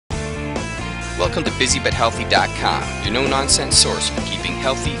Welcome to BusyButHealthy.com, your no-nonsense source for keeping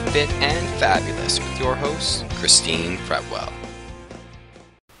healthy, fit, and fabulous with your host, Kristine Fretwell.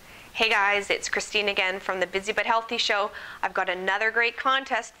 Hey guys, it's Kristine again from the Busy But Healthy Show. I've got another great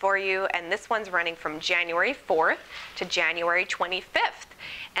contest for you, and this one's running from January 4th to January 25th.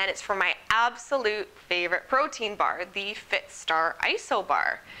 And it's for my absolute favorite protein bar, the FitStar ISO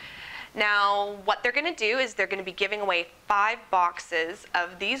bar. Now, what they're going to do is they're going to be giving away 5 boxes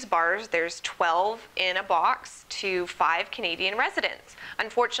of these bars. There's 12 in a box to 5 Canadian residents.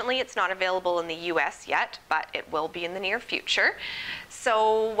 Unfortunately, it's not available in the US yet, but it will be in the near future.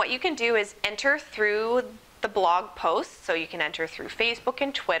 So what you can do is enter through the blog posts, so you can enter through Facebook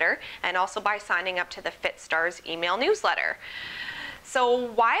and Twitter, and also by signing up to the FitStars email newsletter. So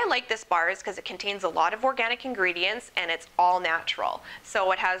why I like this bar is because it contains a lot of organic ingredients and it's all natural.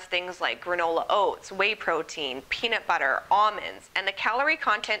 So it has things like granola oats, whey protein, peanut butter, almonds, and the calorie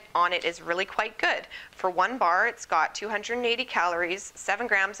content on it is really quite good. For one bar, it's got 280 calories, 7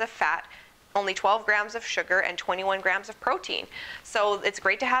 grams of fat, only 12 grams of sugar, and 21 grams of protein. So it's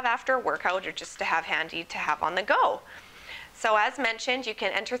great to have after a workout or just to have handy to have on the go. So as mentioned, you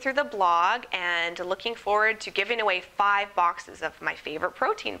can enter through the blog, and looking forward to giving away 5 boxes of my favorite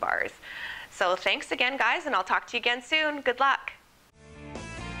protein bars. So thanks again, guys, and I'll talk to you again soon. Good luck.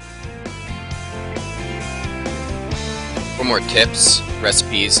 For more tips,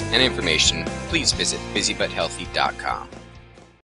 recipes, and information, please visit BusyButHealthy.com.